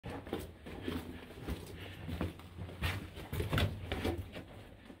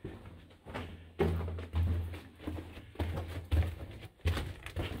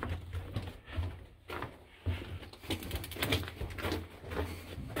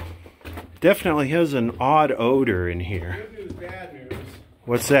Definitely has an odd odor in here. Good news, bad news.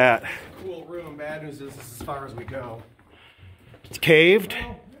 What's that? Cool room. Bad news is this is as far as we go. It's caved?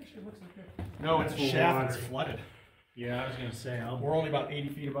 No, it's a shaft. It's flooded. Yeah, I was gonna say We're only about 80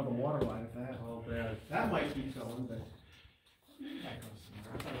 feet above the water line. If that, all bad. that might keep going, but that goes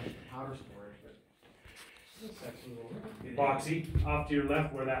somewhere. I thought it was the powder storage, but this section will. Boxy, off to your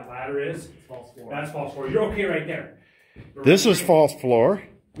left where that ladder is. It's false floor. That's false floor. You're okay right there. This is false floor.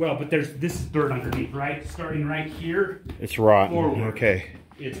 Well, but this is dirt underneath, right? Starting right here. It's rotten. Forward. Okay.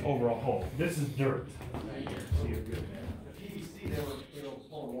 It's over a hole. This is dirt. Right here. So you're good there. The PVC, they were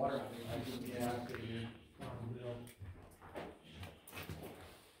pulling water out of it. Yeah.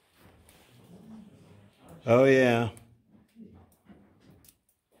 Oh, yeah.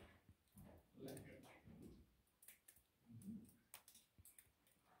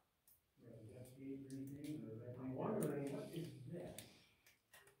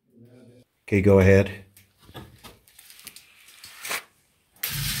 Okay, go ahead.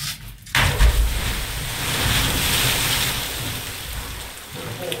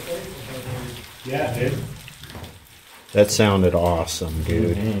 Yeah, dude. That sounded awesome,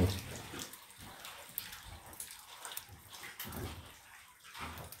 dude. Mm-hmm.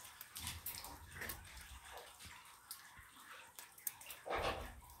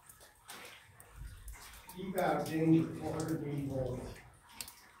 Eval danger 480 volts.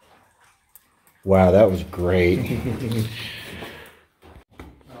 Wow, that was great. Well, you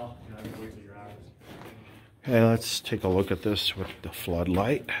know, wait till you're out. Okay, let's take a look at this with the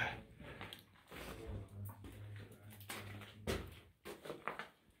floodlight.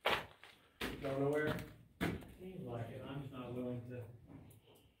 Go nowhere. Seems like it. I'm just not willing to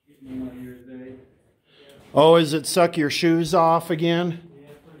get me one here today. Oh, is it suck your shoes off again?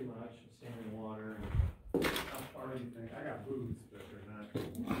 Yeah, pretty much. Standing water. How far do you think? I got boots, but they're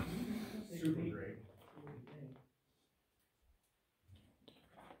not super great.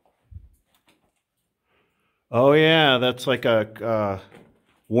 Oh yeah, that's like a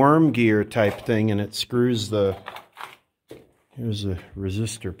worm gear type thing, and it screws the. Here's a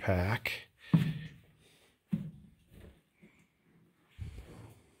resistor pack.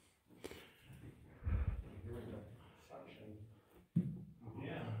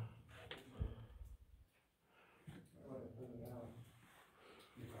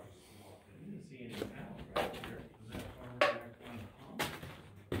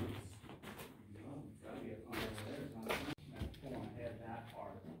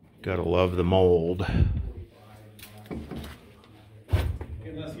 Gotta love the mold.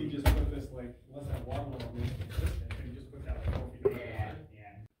 Unless you just put this like, unless that water level is consistent, and you just put that 4 feet of water.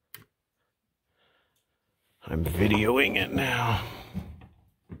 I'm videoing it now.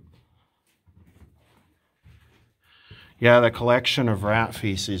 Yeah, the collection of rat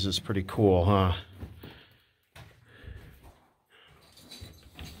feces is pretty cool, huh?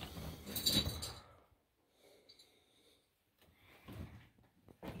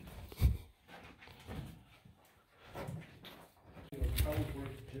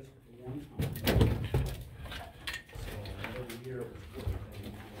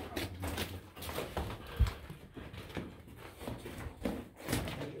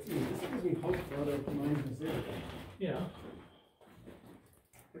 Yeah.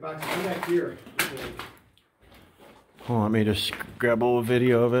 Hey, Box, come back here. Oh, let me just grab a little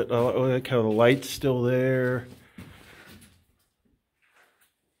video of it. Oh, I like how the light's still there.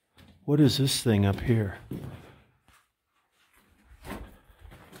 What is this thing up here?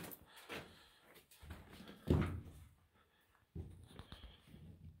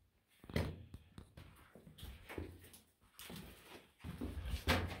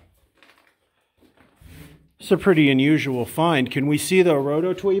 It's a pretty unusual find. Can we see the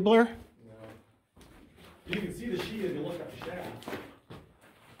rototweebler? No. You can see the sheet if you look up the shaft.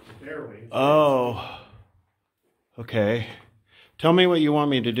 Barely. Oh. Okay. Tell me what you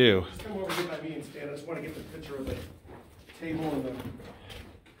want me to do. Just come over here by me and stand. I just want to get the picture of the table and the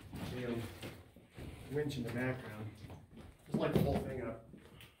winch in the background. Just light the whole thing up.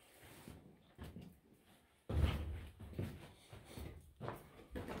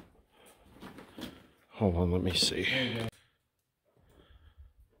 Hold on, let me see.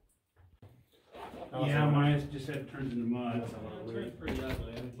 Yeah, mine just said it turns into mud. It turns pretty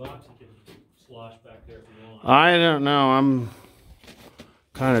ugly. I mean, Boxy can slosh back there if you want. I don't know. I'm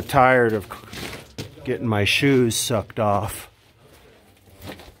kind of tired of getting my shoes sucked off.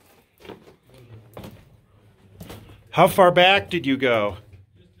 How far back did you go?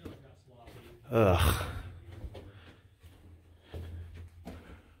 Ugh.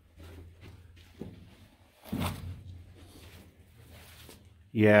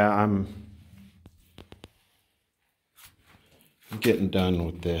 Yeah, getting done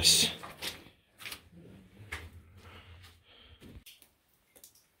with this.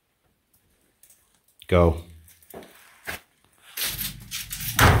 Go.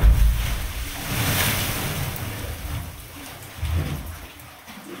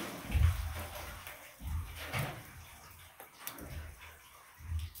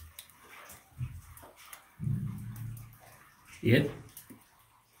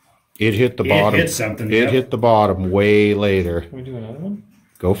 It hit the bottom. It hit something. It hit the bottom way later. Can we do another one?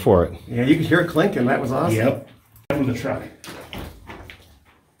 Go for it. Yeah, you could hear it clinking. That was awesome. Yep. From the truck.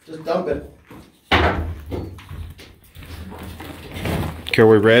 Just dump it. Okay,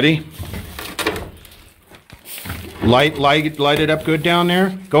 we ready? Light it up good down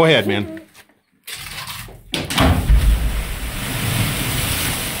there. Go ahead, man.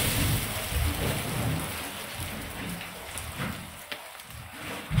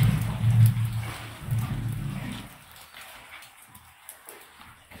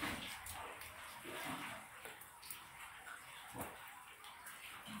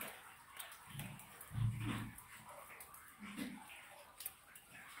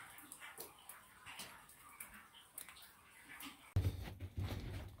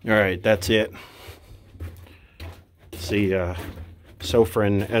 All right, that's it. It's the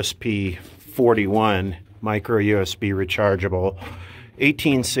Sofrin SP41 micro USB rechargeable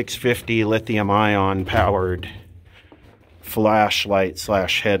 18650 lithium ion powered flashlight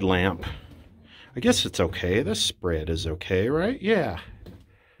 / headlamp. I guess it's okay. The spread is okay, right? Yeah.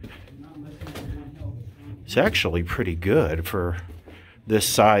 It's actually pretty good for this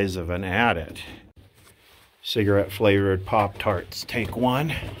size of an adit. Cigarette flavored Pop-Tarts. Take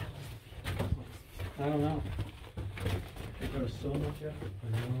one. I don't know. There was so much effort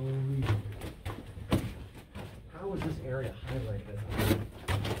for no reason. How was this area highlighted?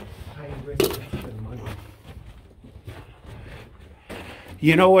 High risk and money.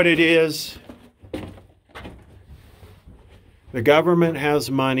 You know what it is? The government has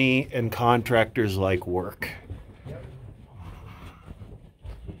money and contractors like work. Yep.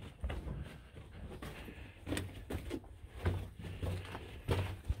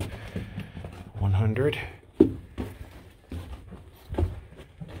 100. I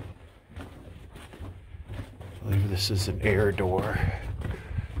believe this is an air door.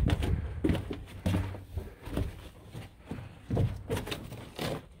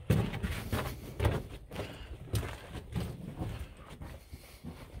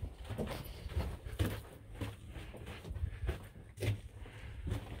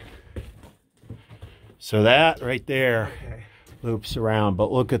 So that right there loops around,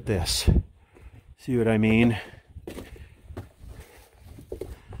 but look at this. See what I mean?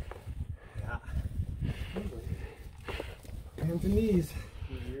 Yeah. Hands and knees.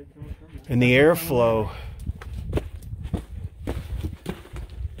 And the airflow.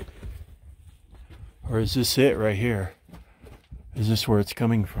 Or is this it right here? Is this where it's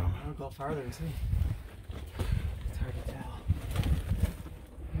coming from? I'll go farther and see. It's hard to tell.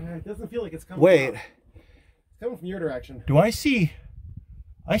 Yeah, it doesn't feel like it's coming. Wait. It's coming from your direction. Do I see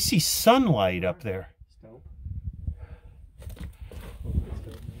sunlight up there? Nope.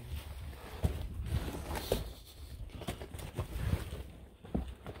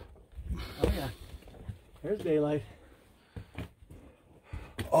 Oh yeah. There's daylight.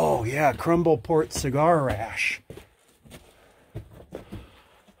 Oh yeah, Crumbleport cigar rash.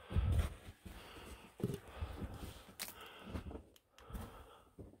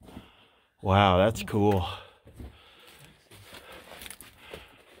 Wow, that's cool.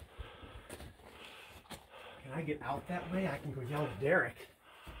 Can I get out that way? I can go yell at Derek.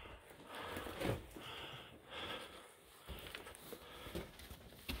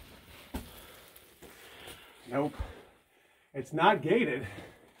 Nope. It's not gated.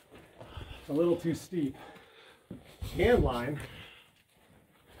 It's a little too steep. Hand line.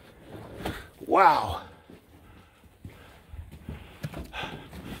 Wow.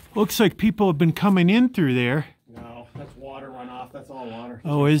 Looks like people have been coming in through there. No, that's water runoff. That's all water.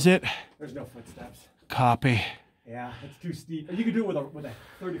 Oh, is it? There's no footsteps. Copy. Yeah, it's too steep. You could do it with a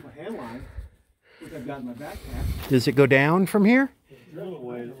 30-foot hand line, which I've got in my backpack. Does it go down from here? Drill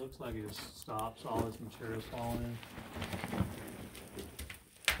away, it looks like it just stops, all this material's falling in.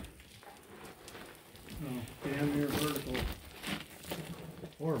 Oh, damn near vertical.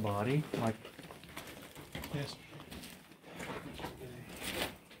 Or body, like this.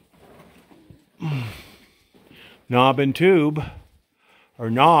 Knob and tube, or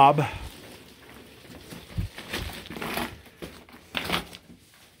knob.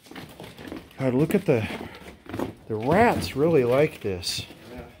 God, look at the rats really like this.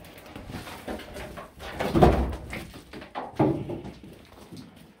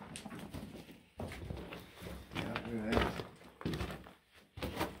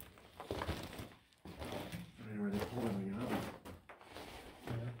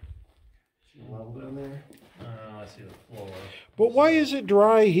 But why is it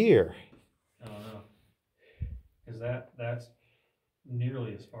dry here? I don't know. Because that's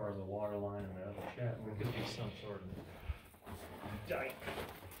nearly as far as the water line in the other shed. There could be some sort of dike.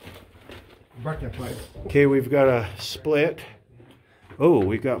 Mark that pipe. Okay, we've got a split. Oh,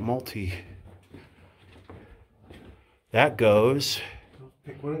 we've got multi. That goes.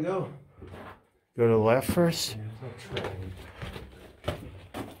 Pick one and go. Go to the left first.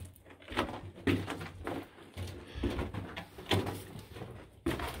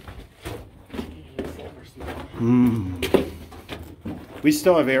 We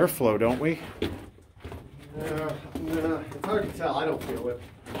still have airflow, don't we? It's hard to tell. I don't feel it.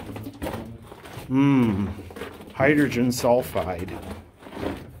 Hydrogen sulfide.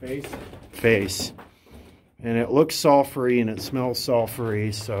 Face. Face. And it looks sulfury and it smells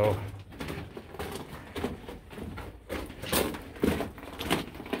sulfury, so.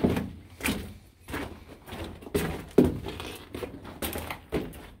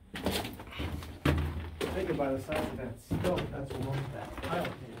 Thinking by the size of that stone, that's where most of that pile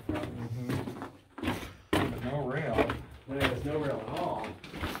came from. But no rail. There's no rail at all.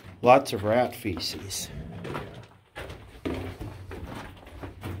 Lots of rat feces.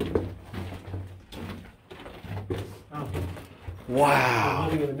 Oh. Wow.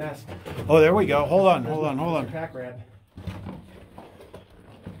 Living in a nest. Oh, there we go. Hold on. Pack rat.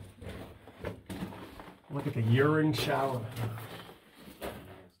 Look at the urine shower.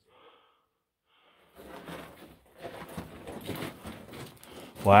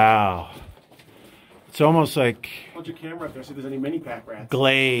 Wow. It's almost like Hold your camera up there, see if there's any mini pack rats.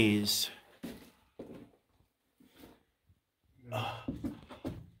 glaze. No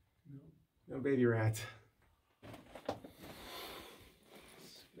baby rats.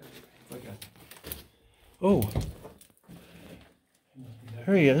 It's like a... Oh.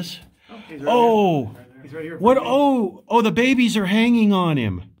 There he is. He's right Oh. here. He's right here. What? Oh, the babies are hanging on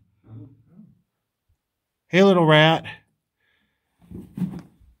him. Hey, little rat.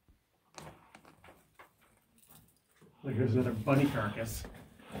 Look, here's another bunny carcass.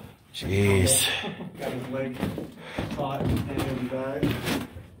 Jeez. Got his leg caught and died.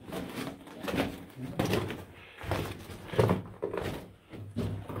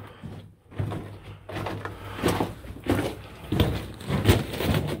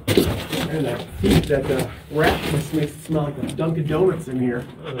 And that rat just makes it smell like the Dunkin' Donuts in here.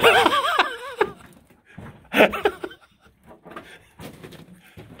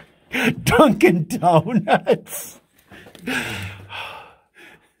 Dunkin' Donuts.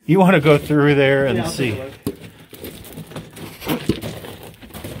 You want to go through there and Yeah, I'll see? take a look.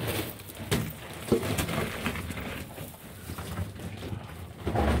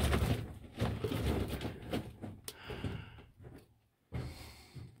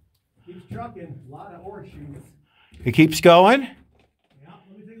 Keeps trucking, a lot of horseshoes. It keeps going? Yeah,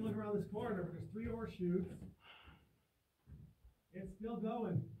 let me take a look around this corner. There's 3 horseshoes. It's still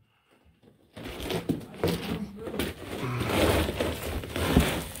going.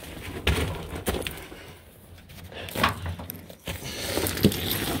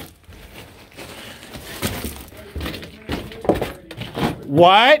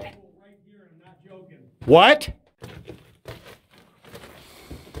 What? Right here, I'm not joking. What?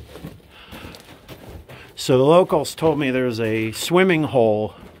 So the locals told me there's a swimming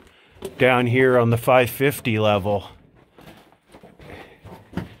hole down here on the 550 level.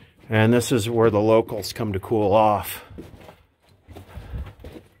 And this is where the locals come to cool off.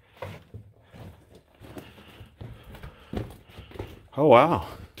 Oh, wow.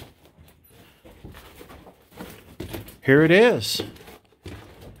 Here it is.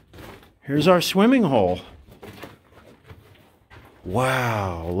 Here's our swimming hole.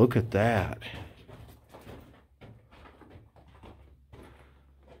 Wow, look at that.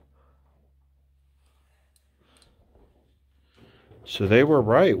 So they were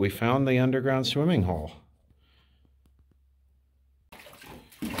right. We found the underground swimming hole.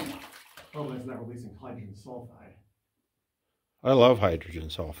 Oh, it's not releasing hydrogen sulfide. I love hydrogen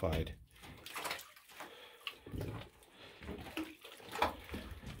sulfide.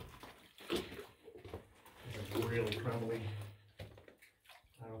 It's really crumbly.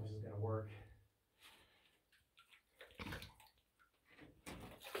 I don't know if this is going to work.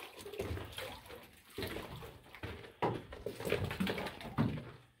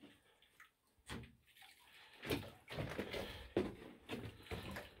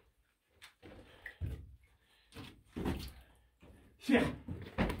 Yeah.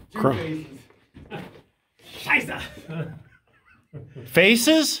 Two faces. Scheisse!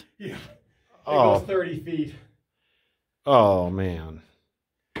 Faces? Yeah. It Oh. goes 30 feet. Oh, man.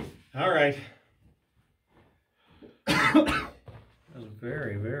 All right. That was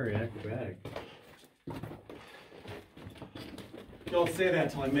very, very acrobatic. Don't say that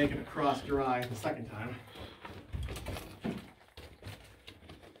until I make it across dry the second time.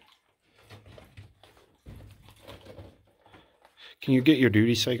 Can you get your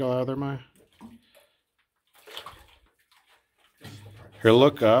duty cycle out of there, Maya? Here,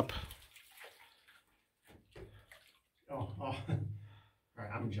 look up. Oh. All right,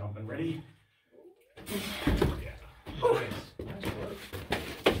 I'm jumping. Ready?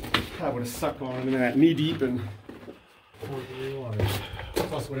 I would have sucked going into that knee deep and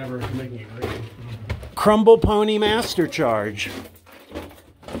plus whatever is making it great. Crumble Pony Master Charge.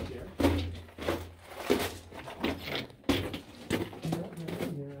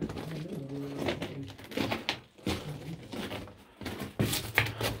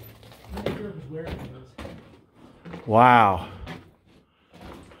 Wow.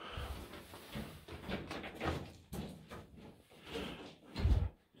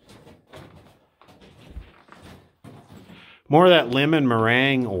 More of that lemon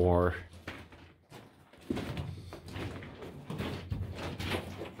meringue ore.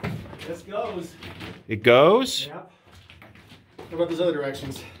 This goes. It goes? Yep. What about those other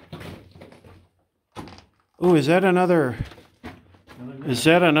directions? Oh, is that another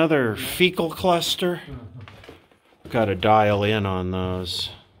fecal cluster? Got to dial in on those.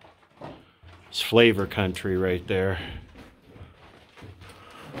 It's flavor country right there.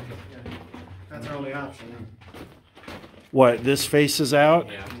 That's our only option. What, this faces out?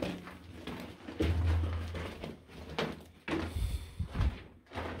 Yeah.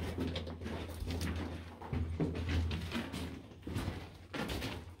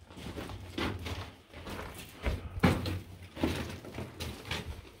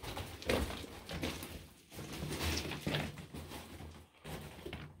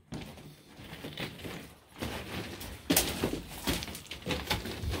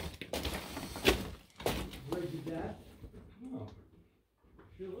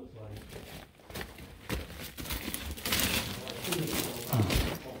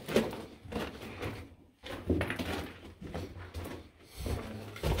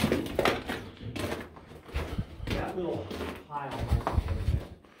 That little pile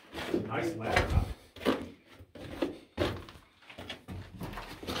might be nice ladder up.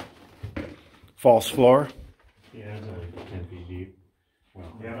 False floor? Yeah, it's only 10 feet deep. Well,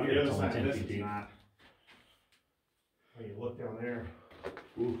 Yeah, here the other it's only side 10 of this feet is deep. not. When you look down there,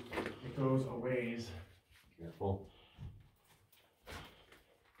 it goes a ways. Careful.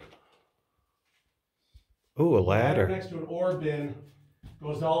 Ooh, a Ladder ladder. next to an ore bin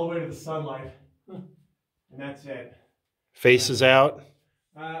goes all the way to the sunlight, and that's it. Faces out.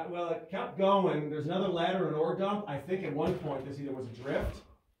 Well, it kept going. There's another ladder and ore dump. I think at one point this either was a drift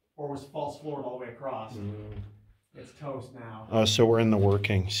or was false floored all the way across. It's toast now. Oh, so we're in the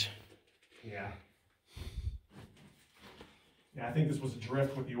workings. Yeah. Yeah, I think this was a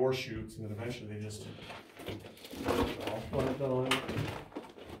drift with the ore chutes, and then eventually they just.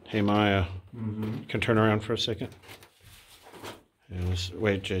 Hey, Maya. Can turn around for a second? Yeah,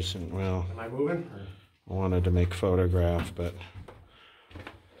 wait, Jason. Well, Am I moving? I wanted to make photograph, but...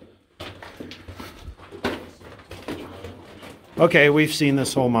 Okay, we've seen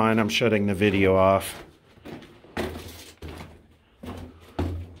this whole mine. I'm shutting the video off.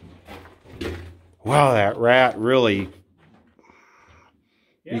 Wow, that rat really...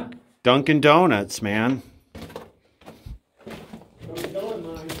 Yeah. Dunkin' Donuts, man.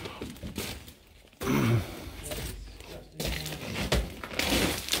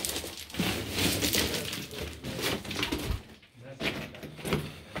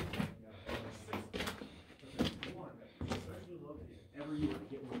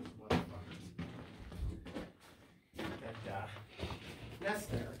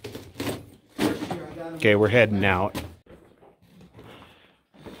 Okay, we're heading out.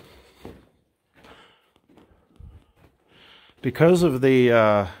 Because of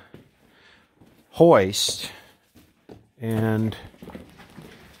the hoist and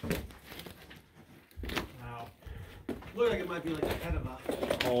Wow. Look like it might be like a head of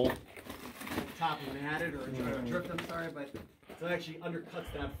a hole, top of an adit or a drift, I'm sorry, but it actually undercuts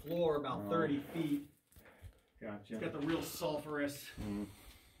that floor about 30 feet. Gotcha. It's got the real sulfurous,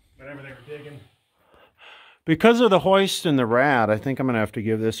 whatever they were digging. because of the hoist and the rat, I think I'm gonna have to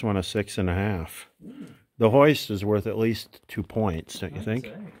give this one a 6.5. The hoist is worth at least 2 points, don't you think?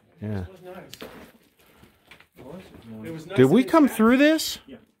 Yeah. It was nice. It was nice. Did we that come it's through this?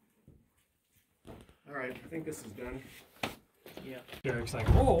 Yeah. All right, I think this is done. Yeah. Derek's like,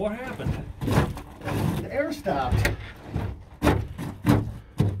 whoa, what happened? The air stopped.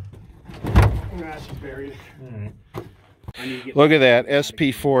 Ah, she's buried. All right. I need to get Look at that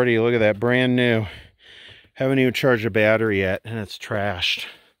SP40. Look at that, brand new. Haven't even charged a battery yet, and it's trashed.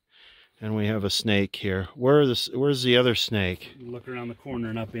 And we have a snake here. Where's the other snake? Look around the corner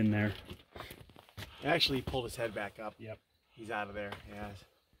and up in there. Actually, he pulled his head back up. Yep. He's out of there. Yeah.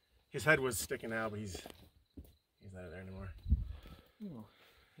 His head was sticking out, but he's not of there anymore. Oh,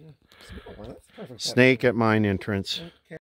 yeah. Oh, well, that's perfect. Snake at mine entrance.